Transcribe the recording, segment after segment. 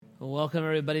Well, welcome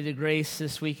everybody to Grace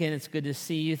this weekend. It's good to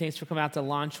see you. Thanks for coming out to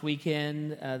Launch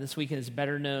Weekend. This weekend is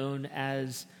better known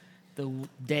as the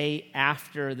day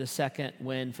after the second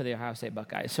win for the Ohio State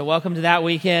Buckeyes. So welcome to that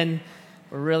weekend.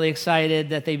 We're really excited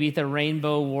that they beat the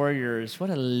Rainbow Warriors.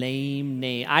 What a lame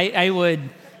name.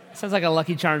 Sounds like a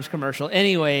Lucky Charms commercial.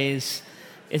 Anyways,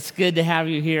 it's good to have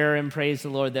you here and praise the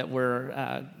Lord that we're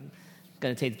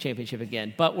going to take the championship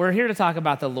again. But we're here to talk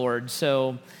about the Lord,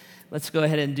 so let's go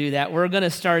ahead and do that. We're going to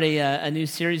start a new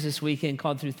series this weekend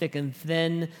called Through Thick and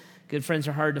Thin. Good friends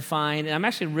are hard to find. And I'm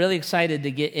actually really excited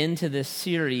to get into this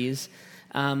series.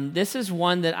 This is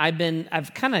one that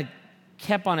I've kind of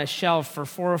kept on a shelf for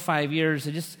 4 or 5 years.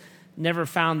 I just never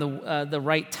found the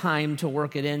right time to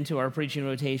work it into our preaching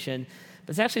rotation.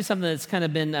 But it's actually something that's kind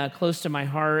of been close to my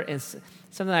heart. It's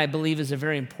something that I believe is a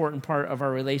very important part of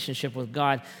our relationship with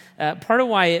God. Part of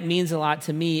why it means a lot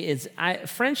to me is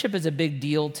friendship is a big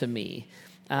deal to me.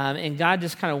 And God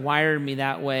just kind of wired me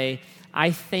that way.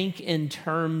 I think in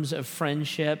terms of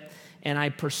friendship, and I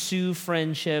pursue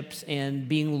friendships, and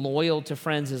being loyal to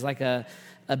friends is like a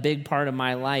big part of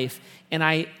my life. And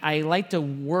I like to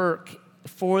work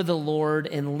for the Lord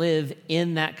and live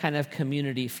in that kind of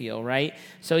community feel, right?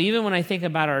 So even when I think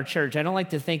about our church, I don't like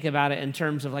to think about it in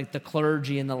terms of like the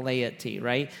clergy and the laity,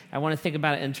 right? I want to think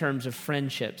about it in terms of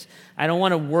friendships. I don't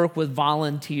want to work with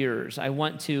volunteers. I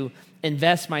want to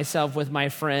invest myself with my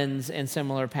friends and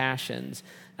similar passions.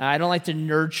 I don't like to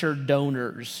nurture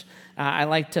donors. I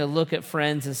like to look at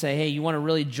friends and say, hey, you want to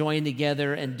really join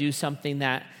together and do something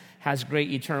that has great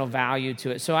eternal value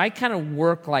to it. So I kind of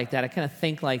work like that. I kind of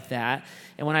think like that.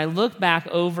 And when I look back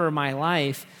over my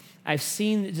life, I've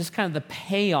seen just kind of the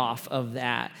payoff of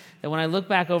that. That when I look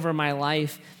back over my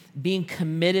life, being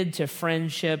committed to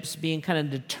friendships, being kind of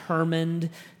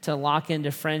determined to lock into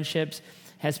friendships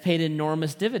has paid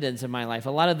enormous dividends in my life.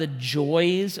 A lot of the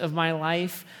joys of my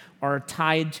life are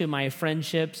tied to my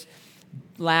friendships,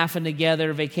 laughing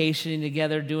together, vacationing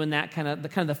together, doing that kind of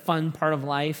the fun part of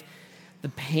life. The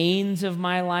pains of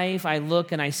my life, I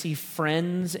look and I see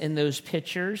friends in those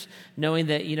pictures, knowing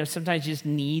that, sometimes you just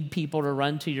need people to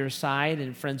run to your side,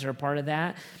 and friends are a part of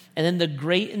that. And then the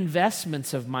great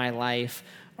investments of my life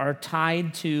are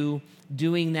tied to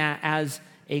doing that as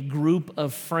a group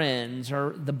of friends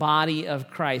or the body of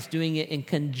Christ, doing it in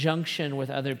conjunction with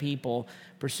other people,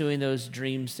 pursuing those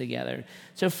dreams together.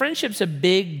 So friendship's a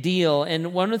big deal.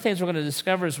 And one of the things we're going to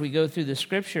discover as we go through the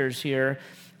scriptures here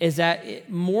is that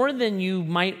more than you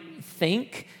might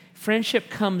think, friendship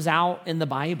comes out in the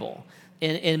Bible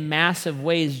in massive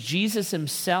ways. Jesus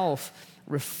himself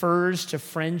refers to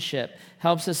friendship,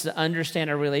 helps us to understand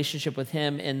our relationship with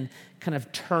him in kind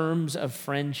of terms of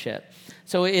friendship.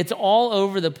 So it's all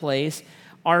over the place.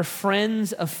 Our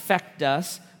friends affect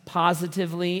us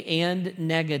positively and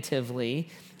negatively.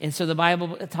 And so the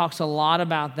Bible talks a lot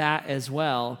about that as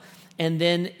well. And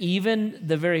then even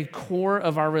the very core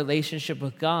of our relationship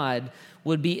with God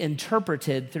would be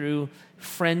interpreted through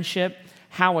friendship.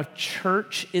 How a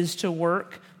church is to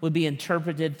work would be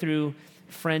interpreted through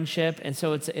friendship. And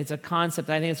so it's a concept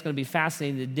I think it's going to be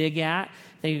fascinating to dig at.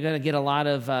 I think you're going to get a lot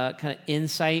of kind of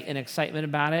insight and excitement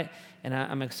about it. And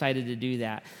I'm excited to do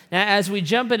that. Now, as we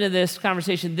jump into this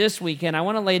conversation this weekend, I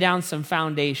want to lay down some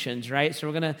foundations, right? So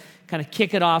we're going to kind of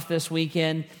kick it off this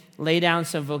weekend, lay down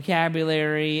some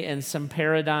vocabulary and some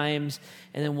paradigms,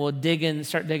 and then we'll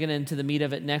start digging into the meat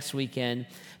of it next weekend.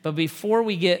 But before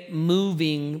we get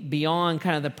moving beyond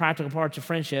kind of the practical parts of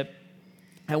friendship,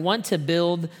 I want to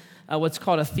build what's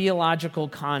called a theological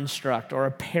construct or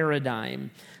a paradigm.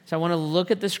 So I want to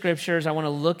look at the scriptures. I want to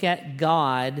look at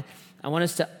God. I want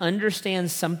us to understand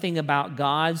something about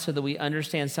God so that we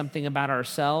understand something about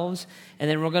ourselves. And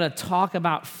then we're going to talk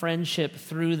about friendship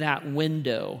through that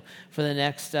window for the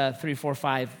next 3, 4,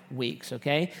 5 weeks,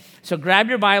 okay? So grab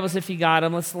your Bibles if you got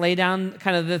them. Let's lay down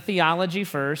kind of the theology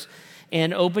first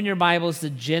and open your Bibles to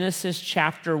Genesis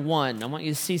chapter 1. I want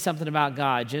you to see something about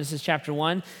God. Genesis chapter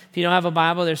 1. If you don't have a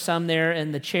Bible, there's some there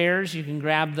in the chairs. You can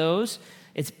grab those.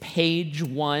 It's page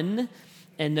 1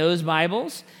 in those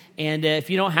Bibles. And if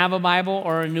you don't have a Bible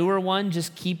or a newer one,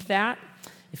 just keep that.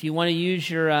 If you want to use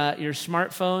your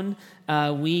smartphone,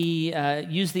 we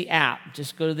use the app.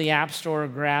 Just go to the App Store,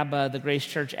 grab the Grace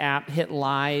Church app, hit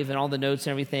live, and all the notes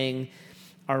and everything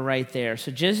are right there.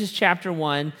 So Genesis chapter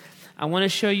 1, I want to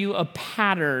show you a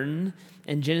pattern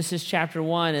in Genesis chapter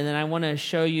 1, and then I want to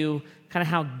show you kind of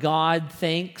how God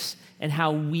thinks and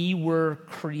how we were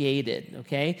created,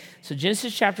 okay? So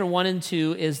Genesis chapter 1 and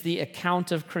 2 is the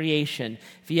account of creation.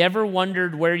 If you ever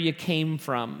wondered where you came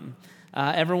from,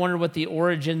 Ever wondered what the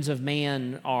origins of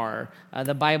man are?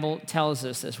 The Bible tells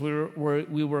us this.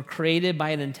 We were created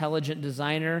by an intelligent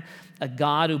designer, a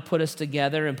God who put us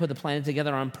together and put the planet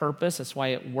together on purpose. That's why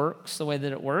it works the way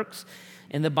that it works.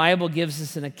 And the Bible gives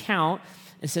us an account.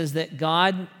 It says that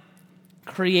God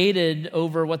created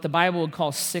over what the Bible would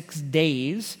call 6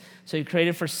 days. So he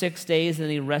created for 6 days, and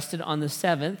then he rested on the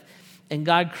seventh. And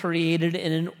God created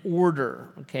in an order,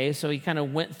 okay? So he kind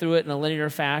of went through it in a linear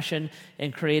fashion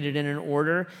and created in an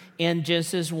order. And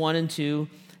Genesis 1 and 2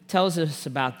 tells us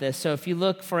about this. So if you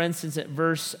look, for instance, at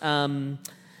verse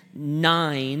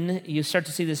 9, you start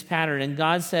to see this pattern. And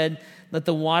God said, "Let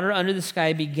the water under the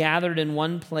sky be gathered in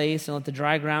one place, and let the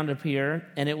dry ground appear."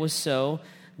 And it was so.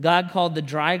 God called the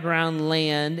dry ground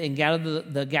land, and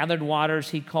gathered the gathered waters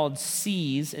he called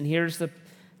seas. And here's the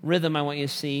rhythm I want you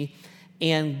to see.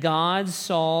 And God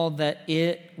saw that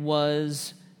it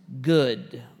was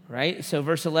good, right? So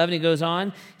verse 11, he goes on.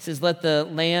 He says, "Let the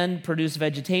land produce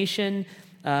vegetation."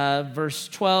 Verse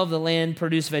 12, the land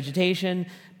produced vegetation,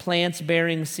 plants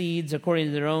bearing seeds according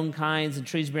to their own kinds, and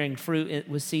trees bearing fruit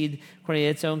with seed according to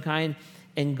its own kind.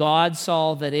 And God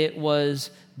saw that it was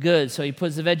good. So he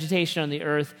puts the vegetation on the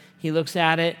earth. He looks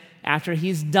at it. After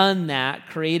he's done that,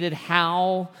 created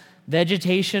how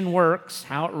vegetation works,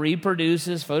 how it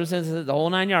reproduces, photosynthesis, the whole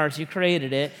 9 yards. He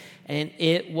created it, and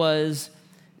it was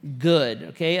good.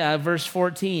 Okay, verse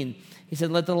 14. He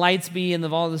said, "Let the lights be in the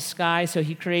vault of the sky." So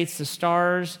he creates the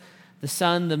stars, the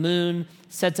sun, the moon,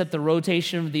 sets up the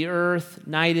rotation of the earth.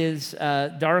 Night is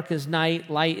dark as night,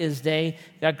 light is day.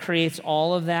 God creates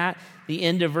all of that. The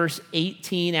end of verse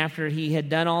 18, after he had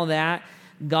done all that,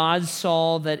 God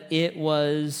saw that it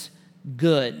was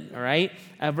good, all right?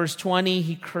 Verse 20,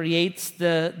 he creates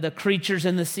the creatures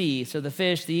in the sea, so the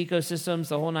fish, the ecosystems,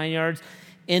 the whole 9 yards.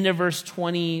 End of verse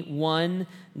 21,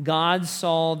 God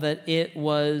saw that it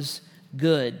was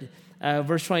good.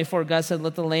 Verse 24, God said,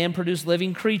 "Let the land produce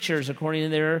living creatures according to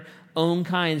their own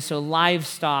kind," so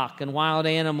livestock and wild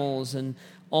animals and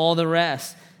all the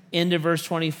rest. End of verse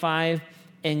 25,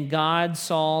 and God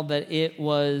saw that it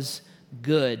was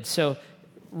good. So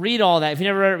read all that. If you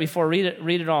never read it before, read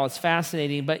it all. It's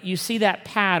fascinating. But you see that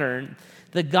pattern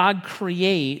that God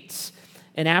creates,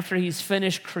 and after he's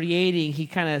finished creating, he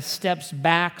kind of steps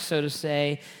back, so to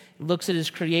say, looks at his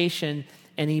creation,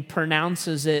 and he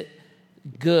pronounces it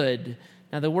good.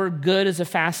 Now, the word good is a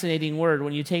fascinating word.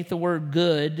 When you take the word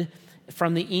good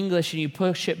from the English and you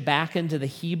push it back into the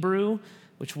Hebrew,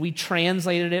 which we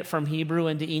translated it from Hebrew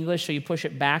into English, so you push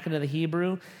it back into the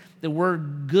Hebrew, the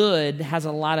word good has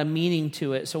a lot of meaning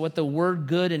to it. So what the word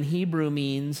good in Hebrew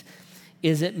means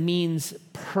is it means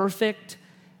perfect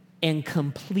and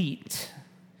complete.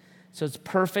 So it's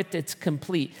perfect, it's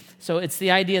complete. So it's the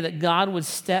idea that God would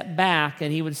step back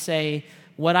and he would say,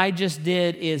 what I just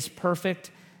did is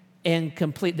perfect and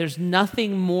complete. There's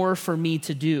nothing more for me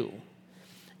to do.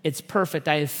 It's perfect.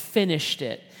 I have finished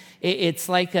it. It's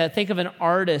like, think of an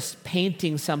artist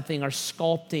painting something or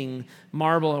sculpting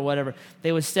marble or whatever.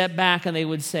 They would step back and they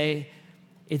would say,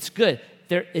 it's good.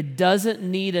 It doesn't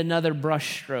need another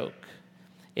brush stroke.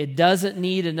 It doesn't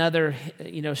need another,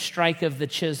 strike of the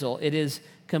chisel. It is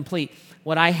complete.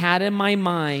 What I had in my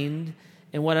mind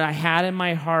and what I had in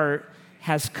my heart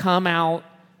has come out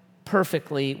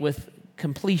perfectly with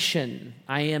completion.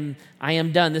 I am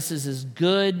done. This is as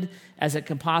good as it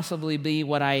can possibly be.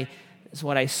 What I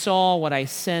saw, what I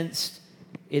sensed,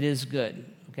 it is good.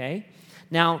 Okay?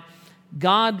 Now,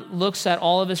 God looks at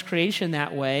all of his creation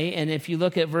that way, and if you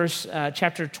look at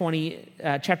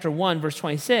chapter 1, verse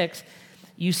 26,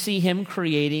 you see him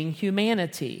creating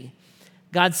humanity.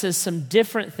 God says some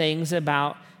different things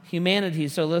about humanity.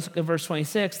 So let's look at verse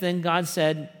 26. Then God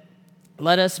said,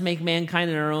 "Let us make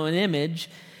mankind in our own image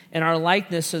and our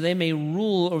likeness, so they may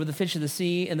rule over the fish of the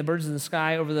sea and the birds of the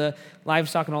sky, over the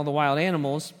livestock and all the wild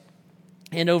animals,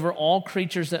 and over all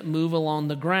creatures that move along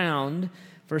the ground."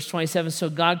 Verse 27, so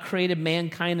God created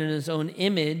mankind in his own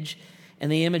image. In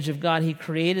the image of God, he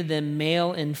created them,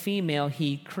 male and female,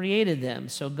 he created them.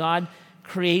 So God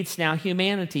creates now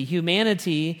humanity.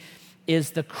 Humanity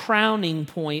is the crowning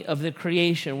point of the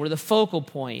creation. We're the focal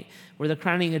point. We're the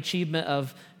crowning achievement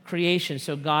of creation.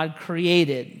 So God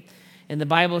created. And the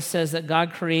Bible says that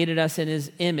God created us in his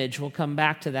image. We'll come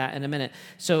back to that in a minute.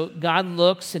 So God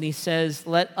looks and he says,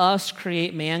 let us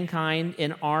create mankind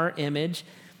in our image.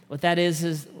 What that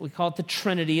is we call it the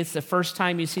Trinity. It's the first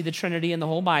time you see the Trinity in the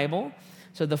whole Bible.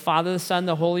 So the Father, the Son,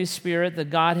 the Holy Spirit, the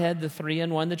Godhead, the three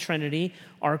in one, the Trinity,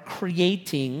 are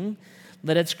creating.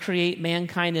 Let us create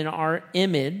mankind in our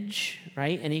image,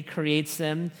 right? And he creates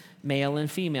them male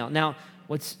and female. Now,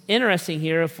 what's interesting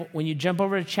here, when you jump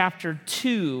over to chapter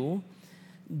 2,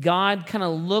 God kind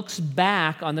of looks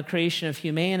back on the creation of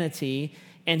humanity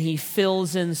and he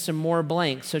fills in some more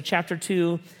blanks. So chapter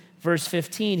 2, verse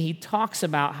 15, he talks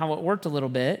about how it worked a little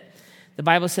bit. The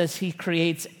Bible says he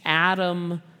creates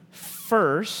Adam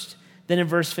first. Then in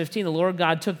verse 15, the Lord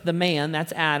God took the man,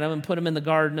 that's Adam, and put him in the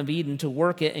Garden of Eden to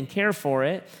work it and care for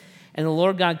it. And the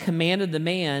Lord God commanded the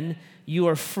man, you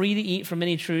are free to eat from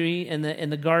any tree in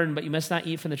the garden, but you must not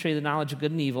eat from the tree of the knowledge of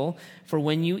good and evil. For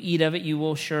when you eat of it, you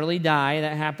will surely die.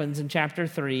 That happens in chapter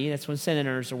 3. That's when sin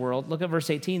enters the world. Look at verse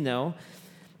 18, though.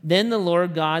 Then the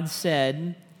Lord God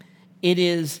said, it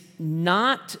is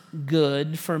not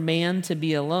good for man to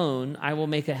be alone. I will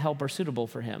make a helper suitable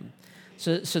for him.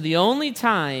 So the only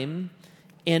time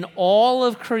in all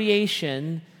of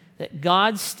creation that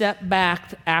God stepped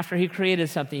back after he created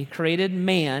something, he created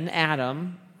man,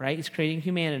 Adam, right? He's creating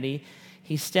humanity.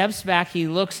 He steps back, he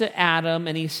looks at Adam,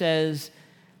 and he says,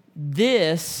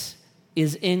 this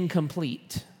is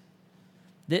incomplete.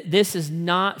 This is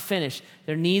not finished.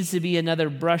 There needs to be another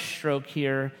brushstroke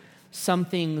here.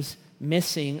 Something's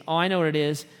missing. Oh, I know what it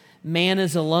is. Man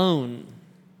is alone.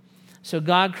 So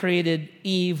God created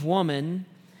Eve, woman,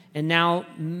 and now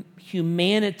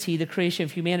humanity, the creation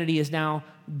of humanity is now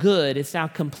good. It's now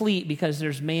complete because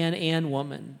there's man and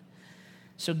woman.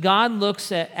 So God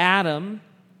looks at Adam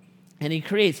and he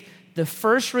creates. The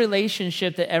first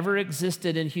relationship that ever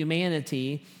existed in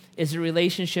humanity is a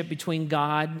relationship between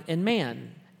God and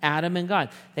man, Adam and God.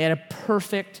 They had a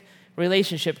perfect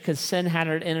relationship because sin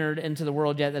hadn't entered into the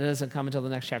world yet. That doesn't come until the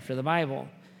next chapter of the Bible.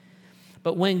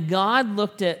 But when God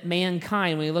looked at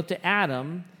mankind, when he looked at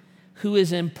Adam, who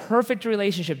is in perfect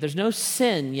relationship, there's no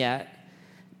sin yet,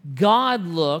 God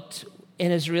looked in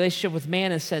his relationship with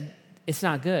man and said, it's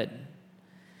not good.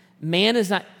 Man is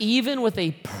not, even with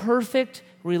a perfect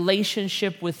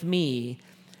relationship with me,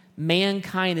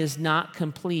 mankind is not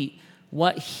complete.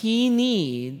 What he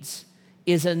needs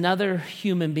is another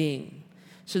human being.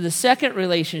 So the second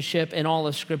relationship in all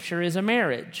of Scripture is a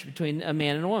marriage between a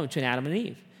man and a woman, between Adam and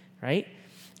Eve, right?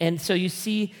 And so you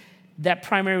see that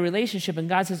primary relationship, and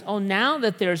God says, oh, now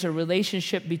that there's a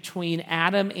relationship between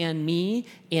Adam and me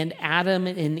and Adam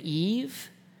and Eve,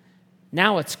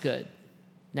 now it's good.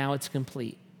 Now it's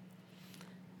complete.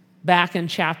 Back in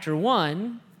chapter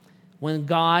 1, when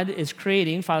God is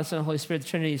creating, Father, Son, and Holy Spirit, the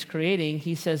Trinity is creating,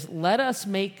 he says, let us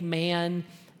make man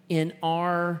in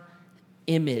our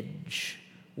image.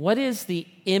 What is the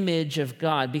image of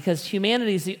God? Because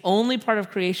humanity is the only part of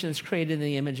creation that's created in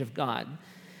the image of God.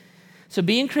 So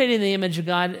being created in the image of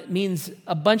God means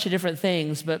a bunch of different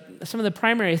things, but some of the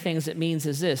primary things it means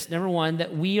is this. Number one,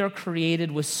 that we are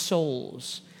created with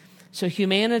souls. So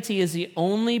humanity is the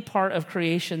only part of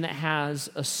creation that has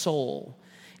a soul,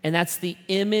 and that's the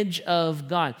image of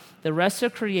God. The rest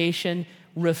of creation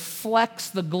reflects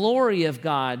the glory of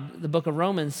God, the book of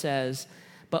Romans says,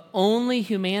 but only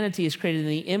humanity is created in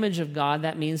the image of God.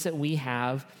 That means that we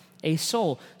have a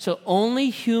soul. So only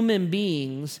human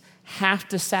beings have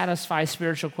to satisfy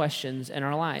spiritual questions in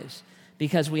our lives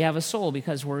because we have a soul,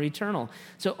 because we're eternal.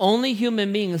 So only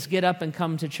human beings get up and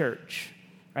come to church,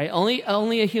 right? Only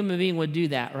a human being would do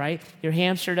that, right? Your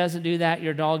hamster doesn't do that.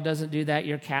 Your dog doesn't do that.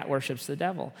 Your cat worships the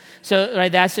devil. So,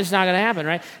 right, that's just not going to happen,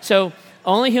 right? So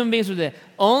only human beings would do that.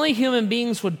 Only human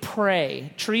beings would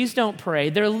pray. Trees don't pray.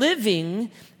 They're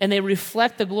living and they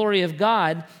reflect the glory of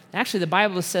God. Actually, the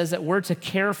Bible says that we're to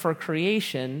care for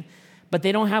creation, but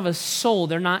they don't have a soul.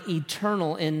 They're not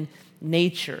eternal in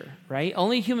nature, right?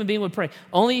 Only a human being would pray.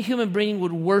 Only a human being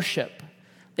would worship.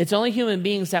 It's only human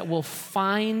beings that will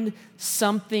find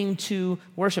something to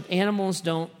worship. Animals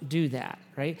don't do that,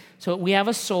 right? So we have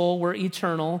a soul. We're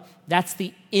eternal. That's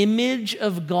the image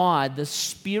of God, the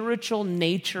spiritual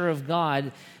nature of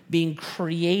God being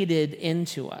created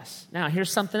into us. Now,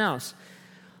 here's something else.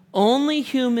 Only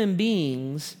human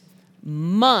beings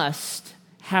must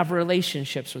have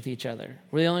relationships with each other.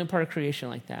 We're the only part of creation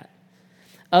like that.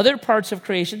 Other parts of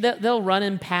creation, they'll run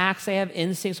in packs, they have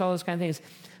instincts, all those kind of things.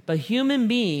 But human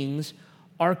beings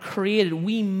are created.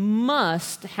 We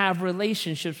must have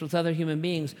relationships with other human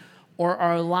beings or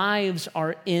our lives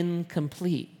are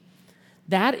incomplete.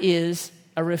 That is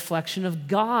a reflection of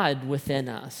God within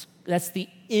us. That's the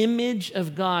image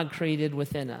of God created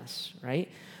within us, right?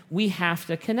 We have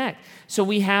to connect. So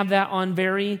we have that on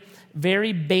very,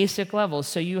 very basic levels.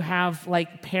 So you have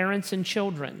like parents and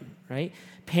children, right?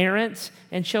 Parents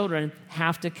and children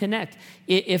have to connect.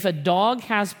 If a dog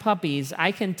has puppies,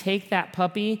 I can take that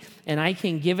puppy and I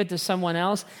can give it to someone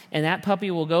else, and that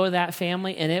puppy will go to that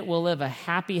family and it will live a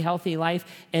happy, healthy life,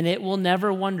 and it will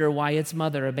never wonder why its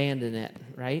mother abandoned it,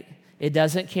 right? It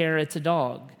doesn't care, it's a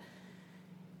dog.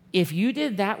 If you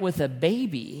did that with a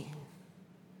baby,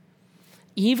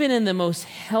 even in the most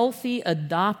healthy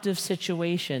adoptive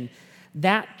situation,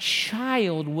 that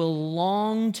child will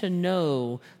long to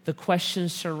know the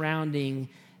questions surrounding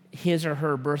his or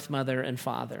her birth mother and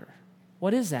father.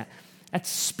 What is that? That's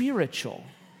spiritual.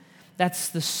 That's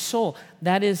the soul.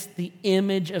 That is the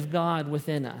image of God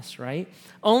within us, right?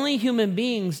 Only human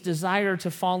beings desire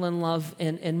to fall in love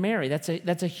and marry. That's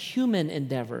a human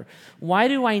endeavor. Why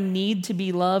do I need to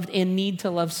be loved and need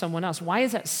to love someone else? Why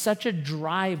is that such a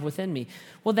drive within me?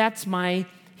 Well, that's my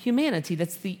humanity.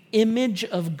 That's the image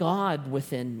of God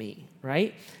within me,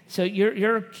 right? So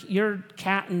your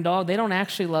cat and dog, they don't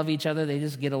actually love each other. They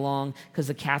just get along because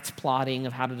the cat's plotting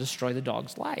of how to destroy the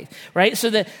dog's life, right?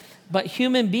 But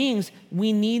human beings,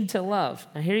 we need to love.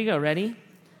 Now here you go, ready?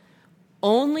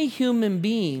 Only human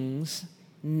beings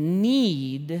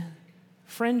need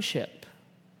friendship.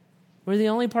 We're the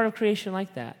only part of creation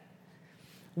like that.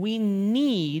 We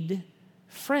need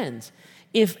friends.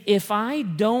 If I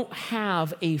don't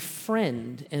have a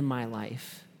friend in my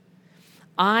life,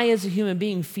 I as a human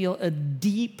being feel a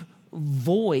deep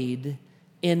void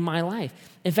in my life.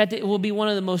 In fact, it will be one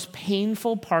of the most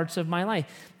painful parts of my life.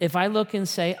 If I look and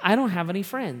say, I don't have any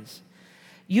friends.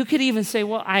 You could even say,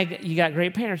 well, you got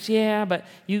great parents. Yeah, but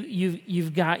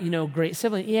you've got, great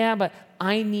siblings. Yeah, but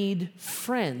I need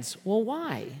friends. Well,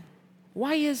 why?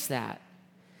 Why is that?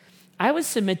 I would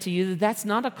submit to you that that's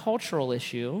not a cultural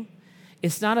issue.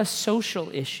 It's not a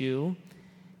social issue.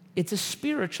 It's a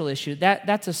spiritual issue.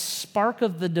 That's a spark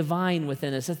of the divine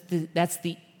within us. That's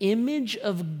the image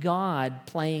of God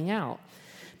playing out.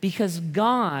 Because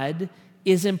God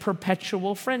is in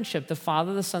perpetual friendship, the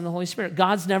Father, the Son, the Holy Spirit.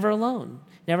 God's never alone.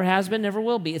 Never has been, never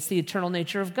will be. It's the eternal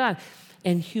nature of God.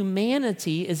 And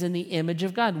humanity is in the image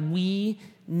of God. We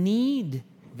need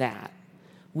that.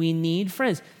 We need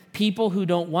friends. People who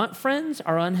don't want friends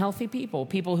are unhealthy people.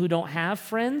 People who don't have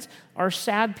friends are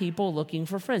sad people looking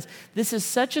for friends. This is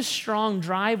such a strong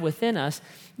drive within us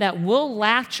that we'll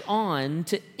latch on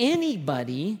to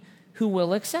anybody who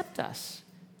will accept us,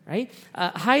 right?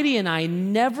 Heidi and I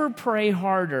never pray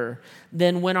harder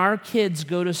than when our kids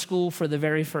go to school for the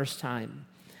very first time.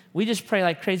 We just pray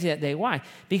like crazy that day. Why?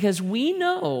 Because we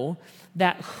know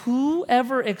that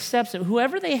whoever accepts them,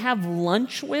 whoever they have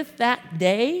lunch with that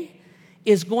day,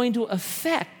 is going to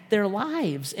affect their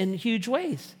lives in huge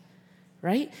ways,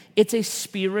 right? It's a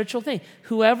spiritual thing.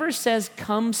 Whoever says,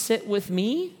 come sit with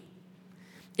me,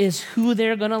 is who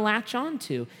they're going to latch on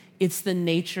to. It's the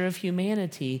nature of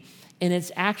humanity, and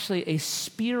it's actually a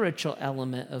spiritual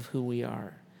element of who we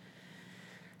are.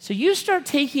 So you start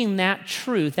taking that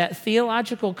truth, that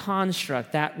theological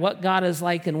construct, that what God is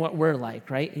like and what we're like,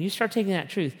 right? And you start taking that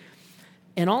truth,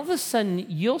 and all of a sudden,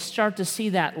 you'll start to see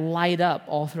that light up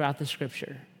all throughout the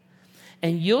Scripture.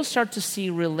 And you'll start to see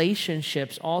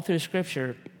relationships all through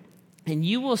Scripture. And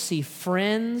you will see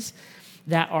friends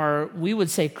that are, we would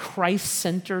say,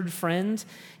 Christ-centered friends.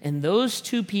 And those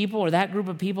two people or that group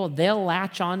of people, they'll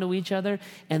latch onto each other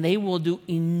and they will do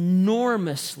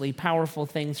enormously powerful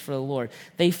things for the Lord.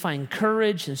 They find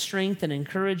courage and strength and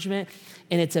encouragement.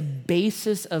 And it's a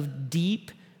basis of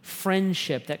deep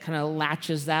friendship that kind of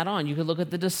latches that on. You could look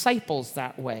at the disciples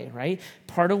that way, right?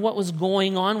 Part of what was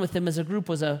going on with them as a group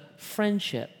was a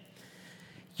friendship.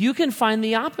 You can find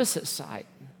the opposite side.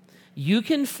 You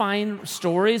can find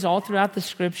stories all throughout the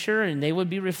Scripture, and they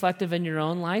would be reflective in your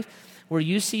own life, where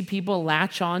you see people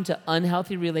latch on to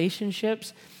unhealthy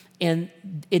relationships, and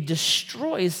it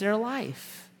destroys their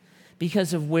life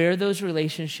because of where those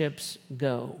relationships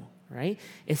go. Right?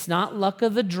 It's not luck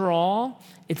of the draw,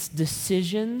 it's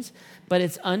decisions, but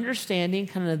it's understanding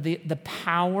kind of the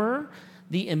power,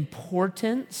 the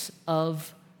importance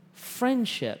of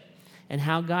friendship and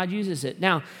how God uses it.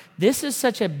 Now, this is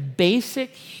such a basic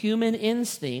human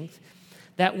instinct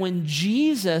that when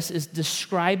Jesus is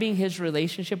describing his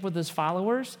relationship with his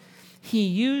followers, he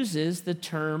uses the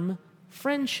term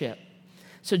friendship.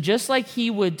 So just like he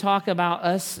would talk about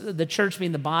us, the church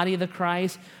being the body of the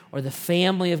Christ, or the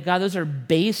family of God, those are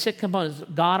basic components.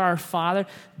 God our Father,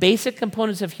 basic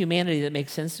components of humanity that make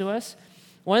sense to us.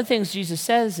 One of the things Jesus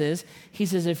says is, he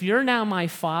says, if you're now my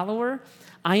follower,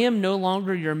 I am no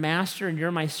longer your master and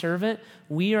you're my servant.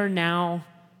 We are now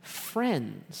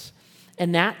friends.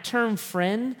 And that term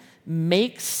friend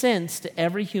makes sense to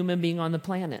every human being on the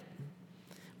planet.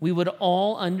 We would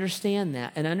all understand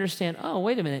that and understand, oh,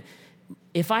 wait a minute.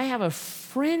 If I have a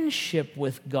friendship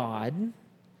with God,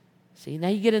 see, now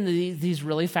you get into these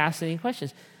really fascinating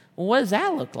questions. Well, what does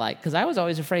that look like? Because I was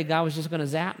always afraid God was just going to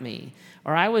zap me.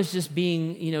 Or I was just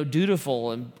being,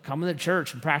 dutiful and coming to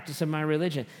church and practicing my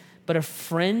religion. But a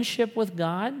friendship with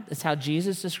God, that's how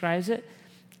Jesus describes it,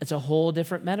 It's a whole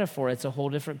different metaphor. It's a whole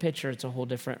different picture. It's a whole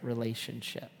different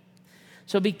relationship.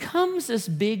 So it becomes this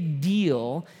big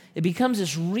deal. It becomes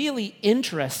this really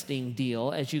interesting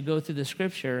deal as you go through the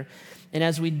scripture. And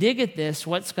as we dig at this,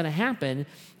 what's going to happen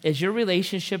is your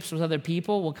relationships with other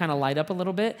people will kind of light up a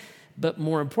little bit. But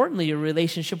more importantly, your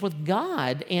relationship with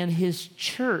God and his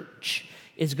church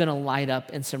is going to light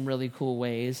up in some really cool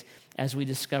ways as we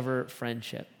discover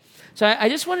friendship. So I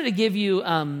just wanted to give you,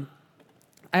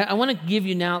 I want to give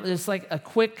you now just like a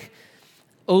quick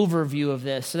overview of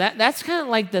this. So that's kind of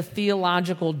like the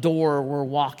theological door we're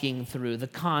walking through, the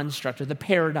construct or the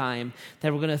paradigm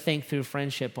that we're going to think through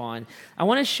friendship on. I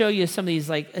want to show you some of these,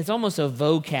 like it's almost a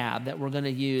vocab that we're going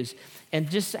to use, and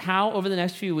just how over the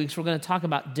next few weeks we're going to talk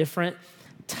about different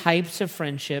types of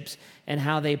friendships and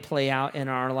how they play out in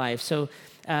our life. So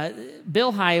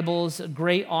Bill Hybels, a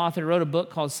great author, wrote a book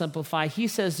called Simplify. He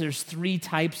says there's 3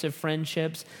 types of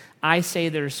friendships. I say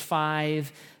there's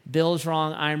 5. Bill's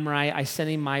wrong, I'm right. I sent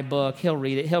him my book. He'll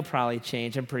read it. He'll probably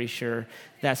change. I'm pretty sure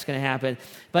that's going to happen.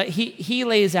 But he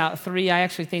lays out 3. I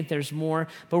actually think there's more.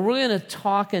 But we're going to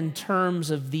talk in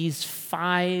terms of these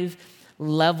 5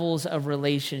 levels of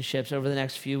relationships over the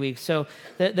next few weeks. So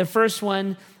the first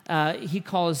one he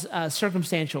calls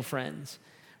circumstantial friends.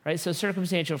 Right, so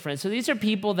circumstantial friends. So these are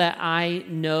people that I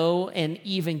know and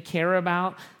even care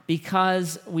about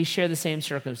because we share the same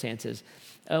circumstances.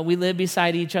 We live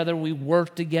beside each other. We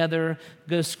work together,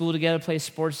 go to school together, play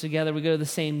sports together. We go to the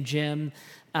same gym.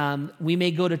 We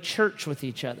may go to church with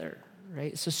each other,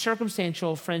 right? So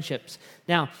circumstantial friendships.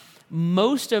 Now,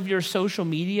 most of your social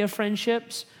media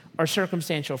friendships are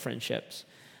circumstantial friendships.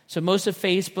 So most of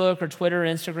Facebook or Twitter or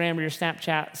Instagram or your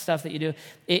Snapchat stuff that you do,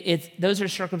 those are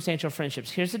circumstantial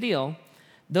friendships. Here's the deal.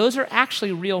 Those are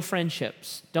actually real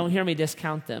friendships. Don't hear me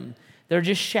discount them. They're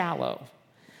just shallow.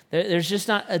 There's just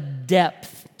not a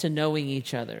depth to knowing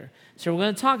each other. So we're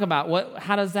going to talk about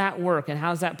how does that work and how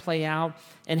does that play out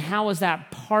and how is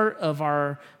that part of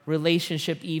our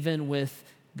relationship even with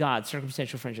God,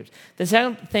 circumstantial friendships. The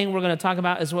second thing we're going to talk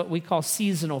about is what we call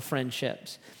seasonal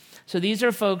friendships. So these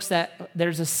are folks that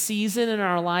there's a season in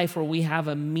our life where we have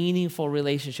a meaningful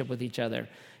relationship with each other.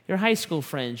 Your high school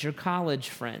friends, your college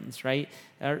friends, right?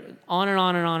 On and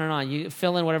on and on and on. You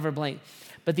fill in whatever blank.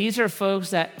 But these are folks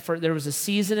that there was a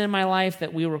season in my life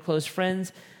that we were close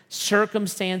friends.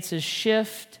 Circumstances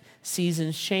shift,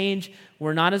 seasons change.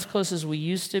 We're not as close as we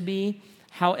used to be.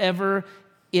 However,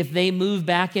 if they move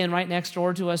back in right next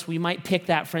door to us, we might pick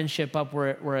that friendship up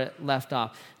where it left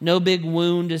off. No big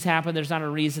wound has happened. There's not a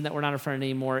reason that we're not a friend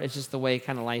anymore. It's just the way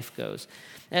kind of life goes.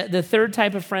 The third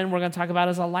type of friend we're going to talk about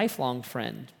is a lifelong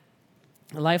friend.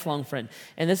 A lifelong friend.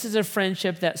 And this is a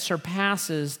friendship that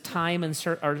surpasses time and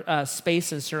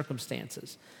space and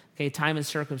circumstances. Okay, time and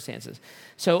circumstances.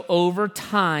 So over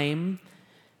time,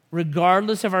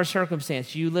 regardless of our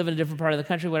circumstance, you live in a different part of the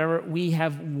country, whatever, we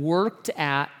have worked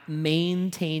at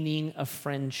maintaining a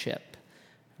friendship,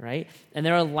 right? And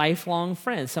they're a lifelong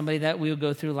friend, somebody that we will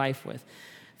go through life with.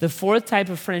 The fourth type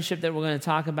of friendship that we're going to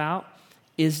talk about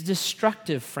is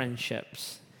destructive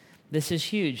friendships. This is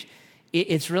huge.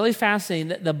 It's really fascinating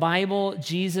that the Bible,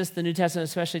 Jesus, the New Testament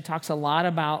especially, talks a lot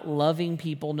about loving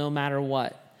people no matter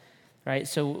what. Right?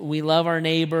 So we love our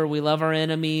neighbor, we love our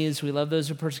enemies, we love those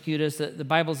who persecute us. The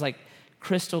Bible's like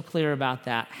crystal clear about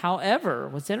that. However,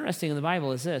 what's interesting in the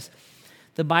Bible is this.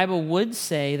 The Bible would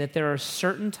say that there are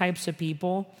certain types of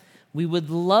people, we would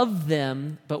love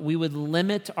them, but we would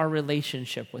limit our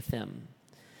relationship with them.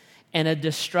 And a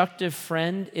destructive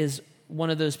friend is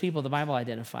one of those people the Bible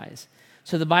identifies.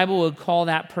 So the Bible would call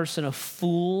that person a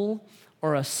fool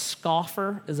or a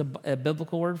scoffer is a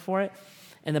biblical word for it.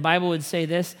 And the Bible would say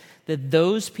this, that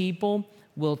those people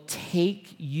will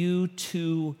take you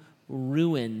to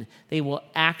ruin. They will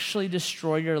actually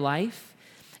destroy your life,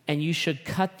 and you should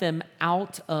cut them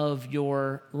out of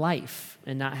your life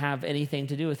and not have anything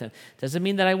to do with them. Doesn't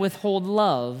mean that I withhold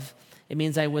love. It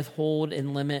means I withhold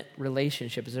and limit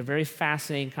relationship. It's a very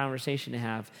fascinating conversation to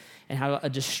have, and how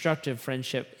a destructive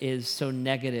friendship is so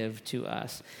negative to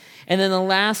us. And then the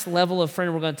last level of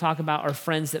friend we're going to talk about are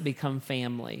friends that become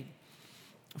family.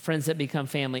 Friends that become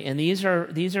family. And these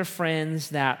are friends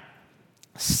that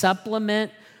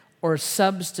supplement or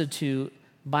substitute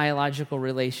biological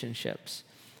relationships.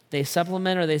 They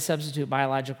supplement or they substitute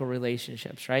biological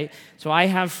relationships, right? So I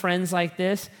have friends like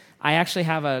this. I actually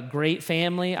have a great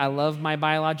family. I love my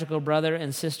biological brother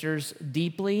and sisters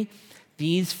deeply.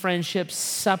 These friendships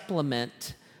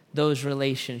supplement those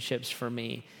relationships for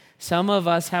me. Some of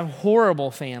us have horrible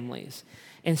families.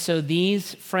 And so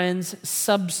these friends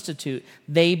substitute.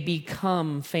 They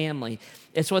become family.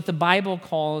 It's what the Bible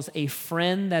calls a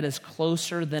friend that is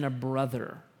closer than a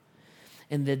brother.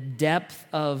 and the depth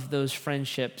of those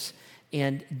friendships.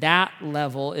 And that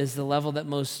level is the level that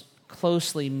most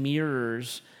closely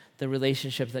mirrors the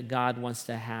relationship that God wants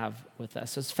to have with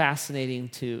us. So it's fascinating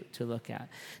to look at.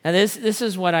 Now, this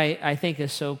is what I think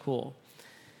is so cool.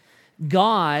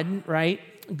 God, right?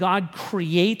 God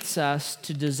creates us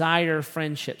to desire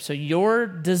friendship. So your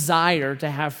desire to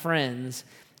have friends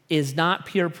is not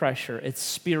peer pressure. It's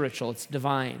spiritual. It's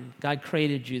divine. God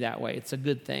created you that way. It's a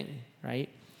good thing, right?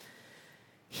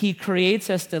 He creates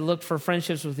us to look for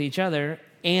friendships with each other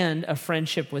and a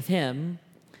friendship with him.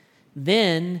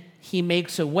 Then he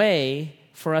makes a way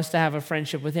for us to have a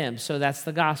friendship with him. So that's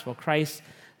the gospel. Christ,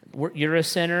 you're a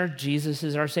sinner. Jesus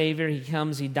is our Savior. He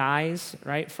comes, he dies,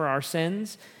 right, for our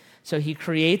sins. So he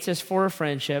creates us for a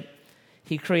friendship.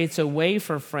 He creates a way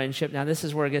for friendship. Now, this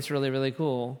is where it gets really, really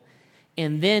cool.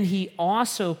 And then he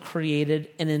also created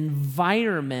an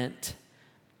environment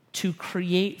to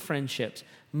create friendships.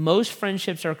 Most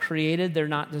friendships are created, they're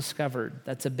not discovered.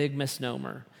 That's a big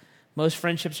misnomer. Most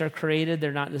friendships are created,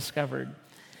 they're not discovered.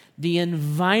 The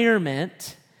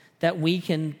environment that we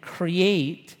can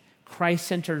create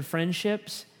Christ-centered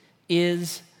friendships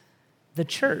is the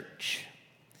church.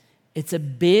 It's a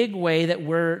big way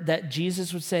that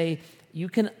Jesus would say, you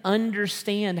can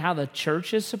understand how the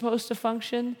church is supposed to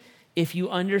function if you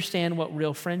understand what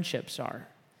real friendships are.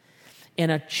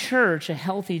 And a church, a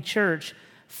healthy church,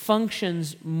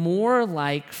 functions more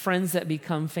like friends that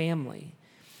become family.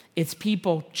 It's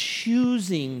people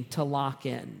choosing to lock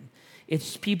in.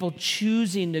 It's people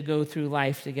choosing to go through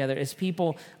life together. It's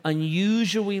people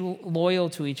unusually loyal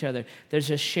to each other. There's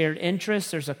a shared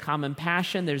interest. There's a common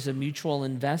passion. There's a mutual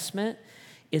investment.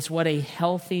 It's what a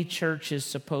healthy church is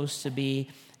supposed to be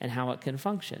and how it can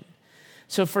function.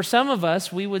 So for some of us,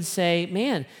 we would say,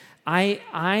 man,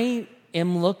 I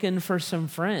am looking for some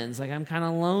friends. Like I'm kind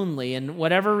of lonely and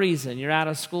whatever reason. You're out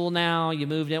of school now, you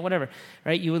moved in, whatever,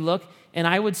 right? You would look, and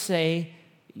I would say,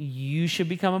 you should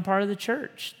become a part of the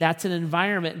church. That's an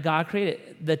environment God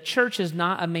created. The church is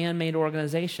not a man-made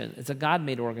organization. It's a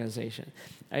God-made organization.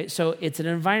 Right? So it's an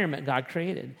environment God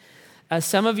created.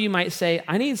 Some of you might say,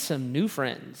 I need some new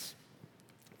friends.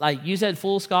 Like you said,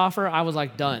 fool scoffer, I was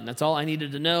like, done. That's all I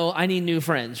needed to know. I need new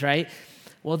friends, right?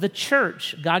 Well, the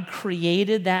church, God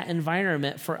created that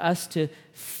environment for us to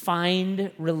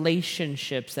find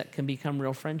relationships that can become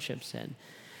real friendships in.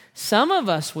 Some of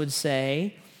us would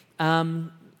say,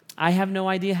 I have no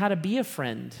idea how to be a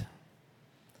friend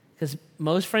because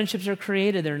most friendships are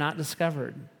created, they're not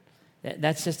discovered.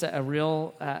 That's just a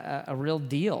real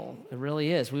deal. It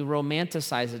really is. We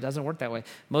romanticize it. It doesn't work that way.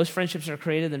 Most friendships are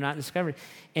created, they're not discovered.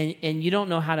 And you don't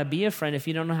know how to be a friend. If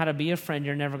you don't know how to be a friend,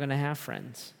 you're never going to have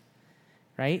friends,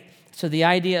 right? So the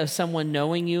idea of someone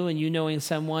knowing you and you knowing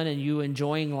someone and you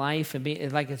enjoying life and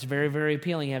it's very, very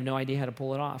appealing. You have no idea how to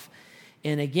pull it off.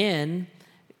 And again,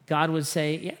 God would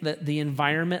say, yeah, that the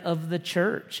environment of the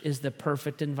church is the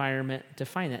perfect environment to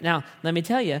find that. Now, let me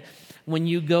tell you, when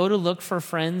you go to look for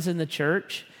friends in the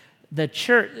church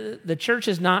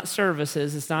is not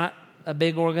services. It's not a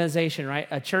big organization, right?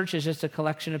 A church is just a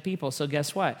collection of people. So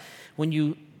guess what? When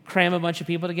you cram a bunch of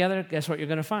people together, guess what you're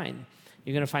going to find?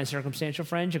 You're going to find circumstantial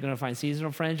friends. You're going to find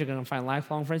seasonal friends. You're going to find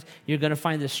lifelong friends. You're going to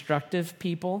find destructive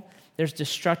people. There's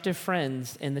destructive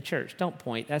friends in the church. Don't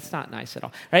point. That's not nice at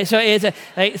all, right? So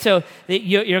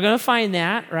you're going to find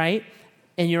that, right?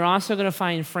 And you're also going to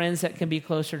find friends that can be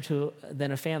closer to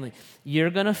than a family. You're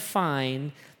going to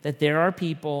find that there are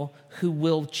people who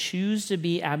will choose to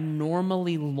be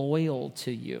abnormally loyal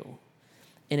to you,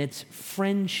 and it's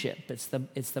friendship. It's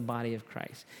the body of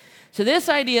Christ. So this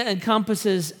idea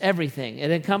encompasses everything.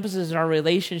 It encompasses our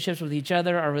relationships with each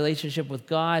other, our relationship with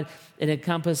God. It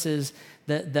encompasses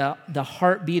the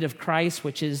heartbeat of Christ,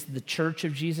 which is the church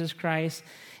of Jesus Christ.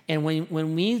 And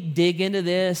when we dig into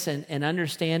this and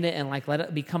understand it and let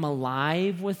it become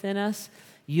alive within us,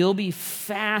 you'll be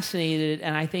fascinated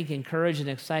and I think encouraged and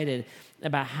excited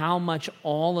about how much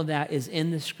all of that is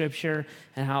in the Scripture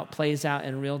and how it plays out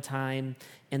in real time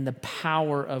and the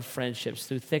power of friendships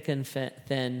through thick and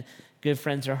thin. Good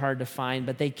friends are hard to find,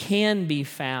 but they can be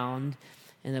found,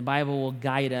 and the Bible will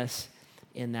guide us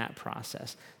in that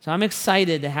process. So I'm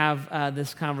excited to have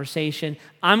this conversation.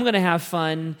 I'm going to have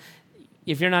fun.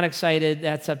 If you're not excited,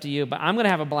 that's up to you, but I'm going to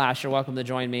have a blast. You're welcome to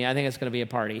join me. I think it's going to be a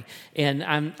party, and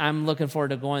I'm looking forward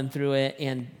to going through it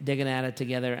and digging at it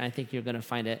together, and I think you're going to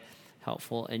find it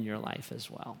helpful in your life as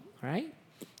well. All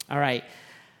right.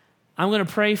 I'm going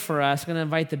to pray for us. I'm going to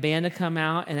invite the band to come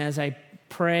out, and as I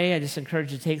pray, I just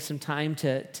encourage you to take some time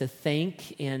to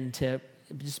think and to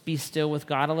just be still with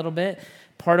God a little bit.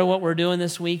 Part of what we're doing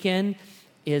this weekend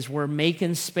is we're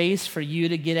making space for you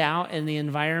to get out in the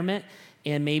environment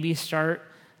and maybe start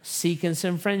seeking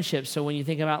some friendships. So when you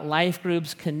think about life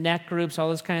groups, connect groups, all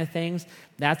those kind of things,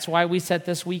 that's why we set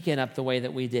this weekend up the way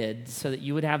that we did, so that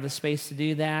you would have the space to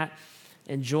do that,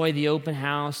 enjoy the open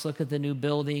house, look at the new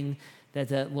building that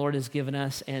the Lord has given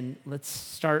us, and let's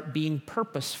start being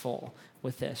purposeful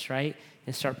with this, right?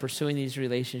 And start pursuing these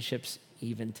relationships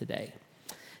even today.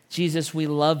 Jesus, we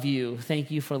love you.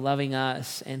 Thank you for loving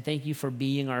us, and thank you for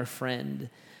being our friend.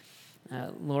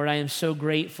 Lord, I am so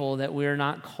grateful that we're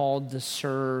not called to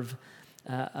serve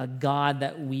a God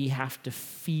that we have to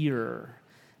fear,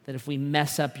 that if we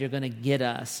mess up, you're going to get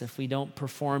us. If we don't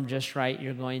perform just right,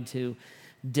 you're going to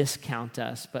discount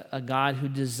us. But a God who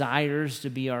desires to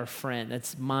be our friend.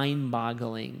 It's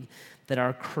mind-boggling that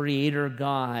our Creator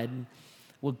God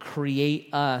would create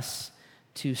us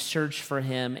to search for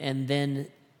him, and then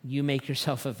you make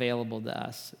yourself available to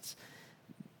us. It's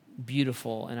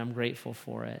beautiful, and I'm grateful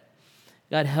for it.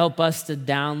 God, help us to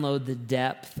download the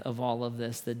depth of all of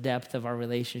this, the depth of our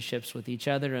relationships with each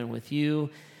other and with you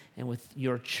and with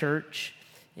your church,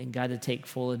 and God, to take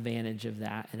full advantage of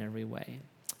that in every way.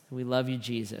 We love you,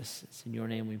 Jesus. It's in your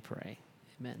name we pray.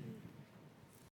 Amen.